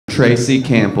Traci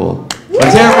Kampel.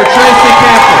 Let's hear it for Traci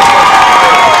Kampel.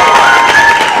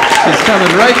 She's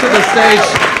coming right to the stage.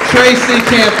 Traci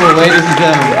Kampel, ladies and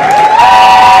gentlemen.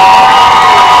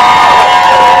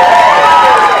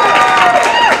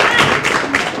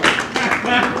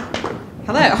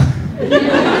 Hello.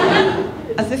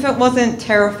 As if it wasn't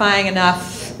terrifying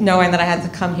enough knowing that I had to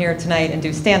come here tonight and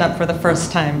do stand-up for the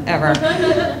first time ever,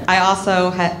 I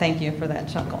also had, thank you for that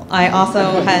chuckle, I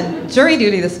also had jury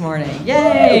duty this morning,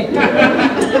 yay!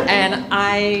 And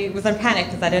I was in panic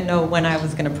because I didn't know when I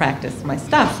was going to practice my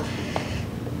stuff.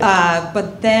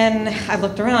 But then I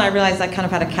looked around and I realized I kind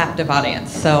of had a captive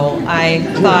audience, so I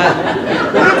thought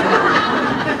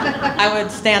I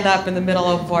would stand up in the middle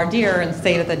of voir dire and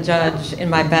say to the judge in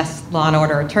my best Law and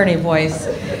Order attorney voice,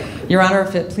 "Your Honor,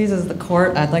 if it pleases the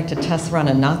court, I'd like to test run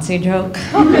a Nazi joke."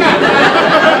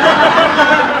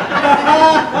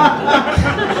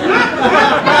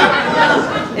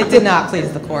 It did not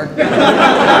please the court.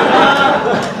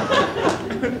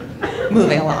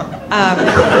 Moving along.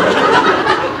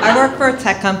 I work for a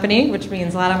tech company, which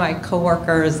means a lot of my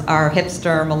coworkers are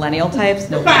hipster millennial types.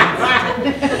 No offense.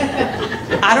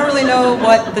 I don't really know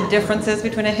what the difference is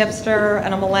between a hipster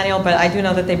and a millennial, but I do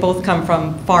know that they both come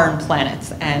from foreign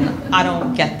planets, and I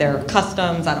don't get their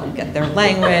customs, I don't get their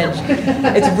language.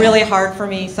 It's really hard for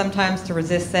me sometimes to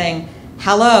resist saying,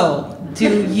 "Hello,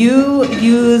 do you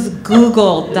use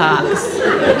Google Docs?"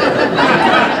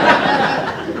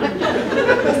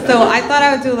 So I thought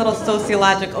I would do a little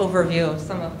sociologic overview of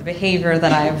some of the behavior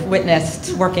that I've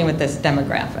witnessed working with this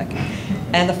demographic.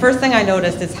 And the first thing I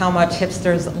noticed is how much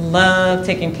hipsters love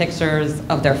taking pictures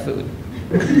of their food.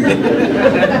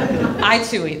 I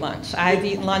too eat lunch. I've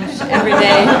eaten lunch every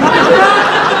day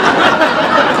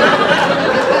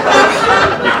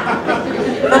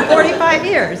for 45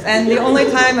 years. And the only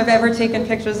time I've ever taken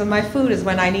pictures of my food is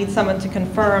when I need someone to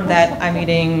confirm that I'm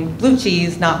eating blue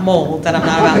cheese, not mold, that I'm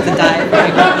not about to die.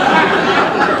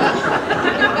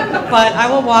 But I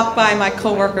will walk by my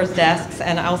coworkers' desks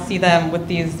and I'll see them with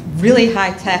these really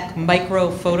high-tech micro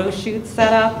photo shoots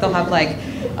set up. They'll have like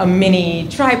a mini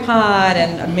tripod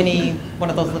and a mini, one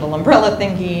of those little umbrella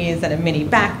thingies and a mini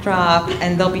backdrop,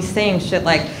 and they'll be saying shit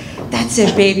like, "That's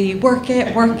it, baby, work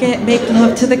it, make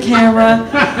love to the camera."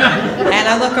 And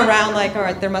I look around like, all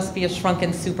right, there must be a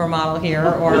shrunken supermodel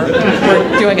here, or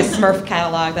we're doing a Smurf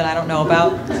catalog that I don't know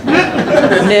about.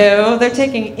 No, they're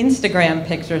taking Instagram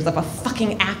pictures of a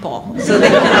fucking apple so they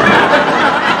can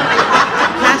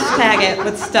hashtag it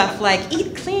with stuff like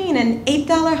 "eat clean" and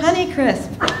 $8 Honeycrisp.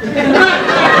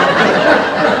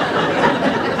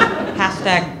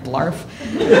 Hashtag blarf.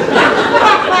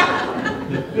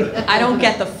 I don't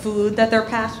get the food that they're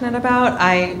passionate about.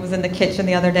 I was in the kitchen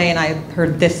the other day and I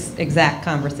heard this exact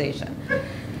conversation.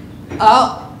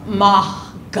 "Oh my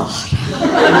God.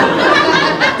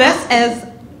 This is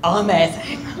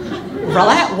amazing.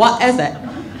 Really? What is it?"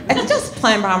 "It's just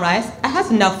plain brown rice. It has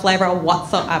no flavor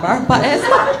whatsoever, but it's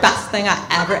the best thing I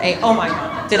ever ate." Oh my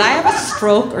God. Did I have a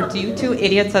stroke, or do you two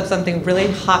idiots have something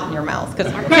really hot in your mouth?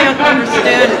 Because I can't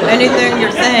understand anything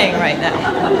you're saying right now.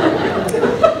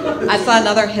 I saw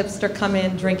another hipster come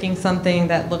in drinking something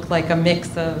that looked like a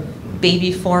mix of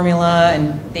baby formula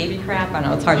and baby crap. I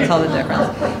know it's hard to tell the difference,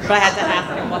 but I had to ask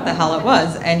him what the hell it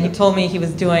was, and he told me he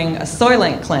was doing a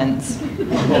Soylent cleanse.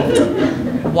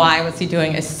 Why was he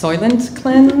doing a Soylent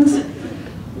cleanse?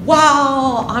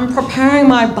 "Well, I'm preparing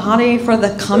my body for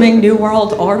the coming New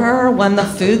World Order when the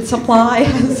food supply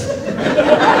is..."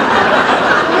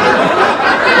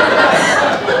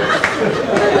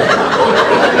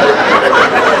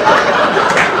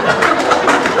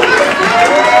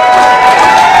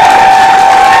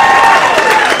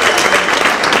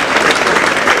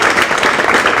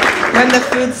 When the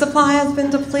food supply has been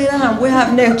depleted and we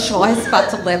have no choice but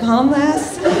to live on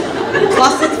this.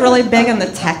 Plus it's really big in the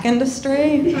tech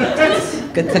industry. It's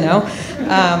good to know.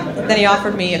 Then he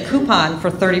offered me a coupon for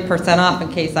 30% off in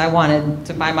case I wanted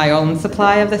to buy my own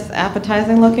supply of this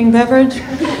appetizing looking beverage.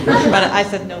 But I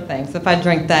said no thanks. If I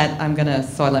drink that, I'm gonna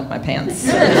Soylent my pants.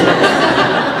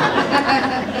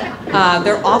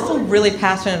 They're also really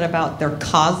passionate about their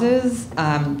causes.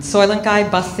 Soylent guy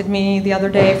busted me the other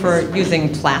day for using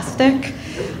plastic.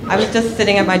 I was just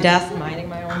sitting at my desk minding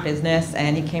my own business,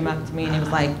 and he came up to me and he was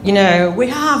like, "You know, we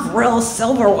have real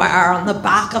silverware on the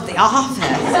back of the office."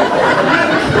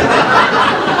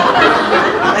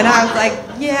 And I was like,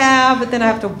 "Yeah, but then I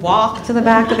have to walk to the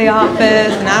back of the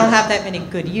office, and I don't have that many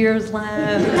good years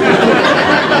left."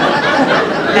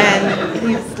 And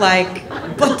he's like,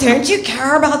 "But don't you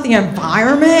care about the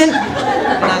environment?"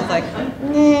 And I was like,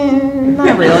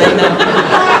 not really, no.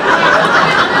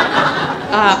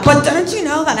 "But don't you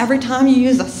know that every time you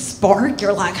use a spork,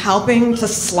 you're like helping to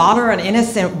slaughter an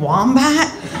innocent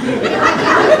wombat?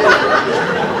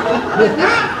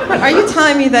 Are you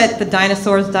telling me that the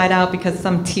dinosaurs died out because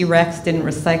some T-Rex didn't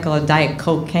recycle a Diet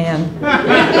Coke can?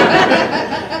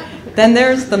 Then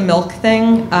there's the milk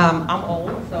thing. I'm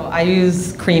old, so I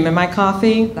use cream in my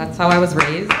coffee. That's how I was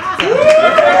raised.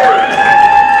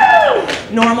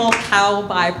 Normal cow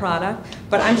byproduct.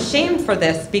 But I'm shamed for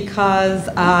this because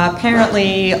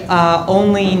apparently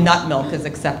only nut milk is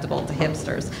acceptable to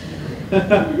hipsters.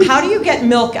 How do you get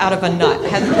milk out of a nut?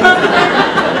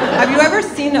 Have you ever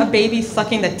seen a baby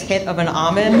sucking the tit of an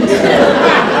almond?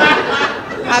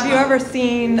 Have you ever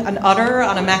seen an udder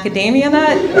on a macadamia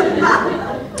nut?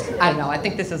 I don't know, I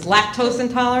think this is lactose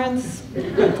intolerance.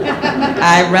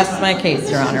 I rest my case,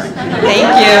 Your Honor. Thank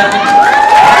you.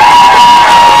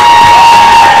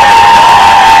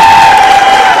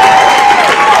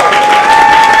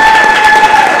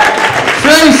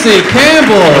 Traci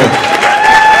Kampel.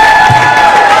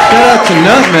 Shout out to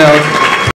Nut Milk.